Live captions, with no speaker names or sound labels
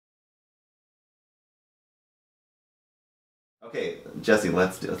Okay, Jesse,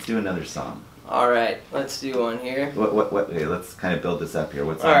 let's do another song. All right, let's do one here. Okay, let's kind of build this up here.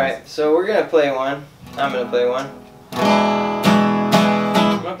 What's all right? So we're gonna play one. I'm gonna play one.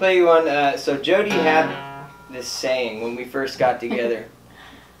 I'm gonna play you one. So Jody had this saying when we first got together,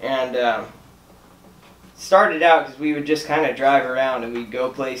 and started out because we would just kind of drive around and we'd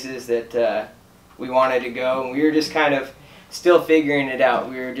go places that we wanted to go, and we were just kind of still figuring it out.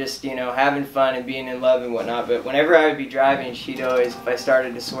 We were just, you know, having fun and being in love and whatnot. But whenever I would be driving, she'd always, if I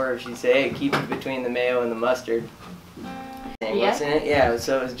started to swerve, she'd say, "Hey, keep it between the mayo and the mustard." Wasn't it? Yeah.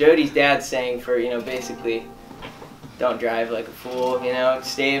 So it was Jody's dad's saying for, you know, basically, don't drive like a fool. You know,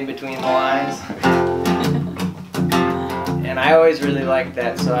 stay in between the lines. And I always really liked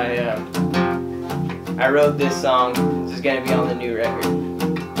that, so I wrote this song. This is gonna be on the new record.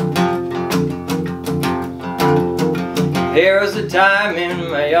 There was a time in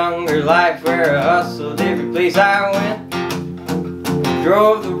my younger life where I hustled every place I went.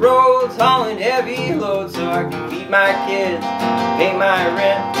 Drove the roads hauling heavy loads so I could feed my kids, pay my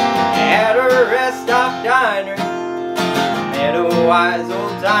rent. At a rest stop diner, met a wise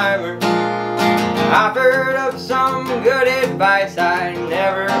old timer. I've heard of some good advice I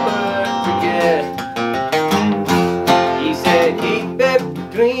never would forget. He said, keep it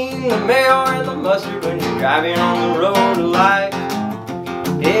between the mayo and the mustard when you're driving on the road of life.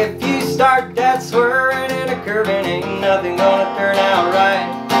 If you start that swerving and a curving, ain't nothing gonna turn out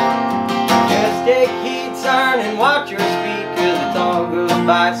right. Just take heed, son, and watch your speed, cause it all goes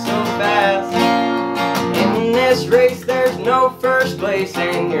by so fast. In this race there's no first place,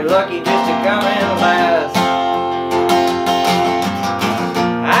 and you're lucky just to come in last.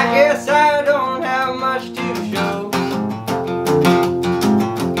 I guess I don't have much to show.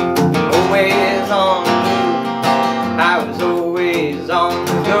 Always on the move, I was always on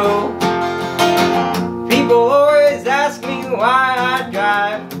the go. People always ask me why I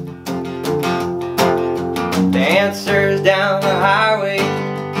drive. The answer's down the highway,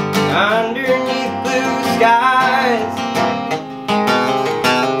 underneath blue skies.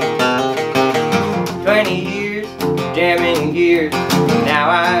 20 years jamming gears, now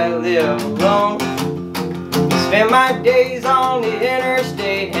I live alone. Spend my days on the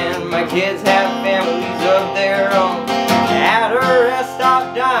interstate, and my kids have families of their own. At a rest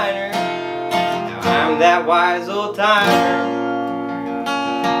stop diner, now I'm that wise old timer,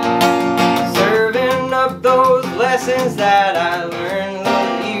 serving up those lessons that I learned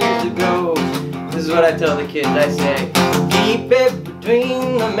those years ago. This is what I tell the kids, I say, keep it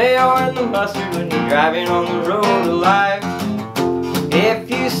between the mayo and the mustard when you're driving on the road of life. If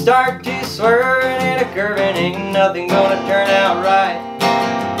you start to swerve and a curving, ain't nothing gonna turn out right.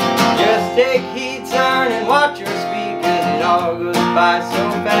 Just take heed, son, and watch your speed, cause it all goes by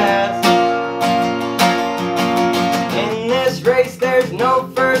so fast. In this race there's no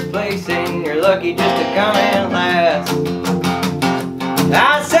first place, and you're lucky just to come in last.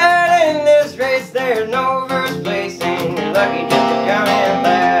 I said in this race there's no first place, and you're lucky just to come in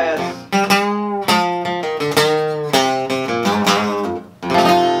last.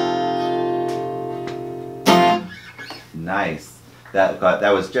 Nice.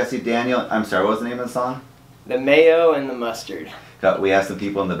 That was Jesse Daniel. I'm sorry, what was the name of the song? The Mayo and the Mustard. We have some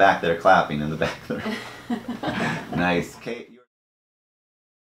people in the back that are clapping in the back there. Nice. Kate.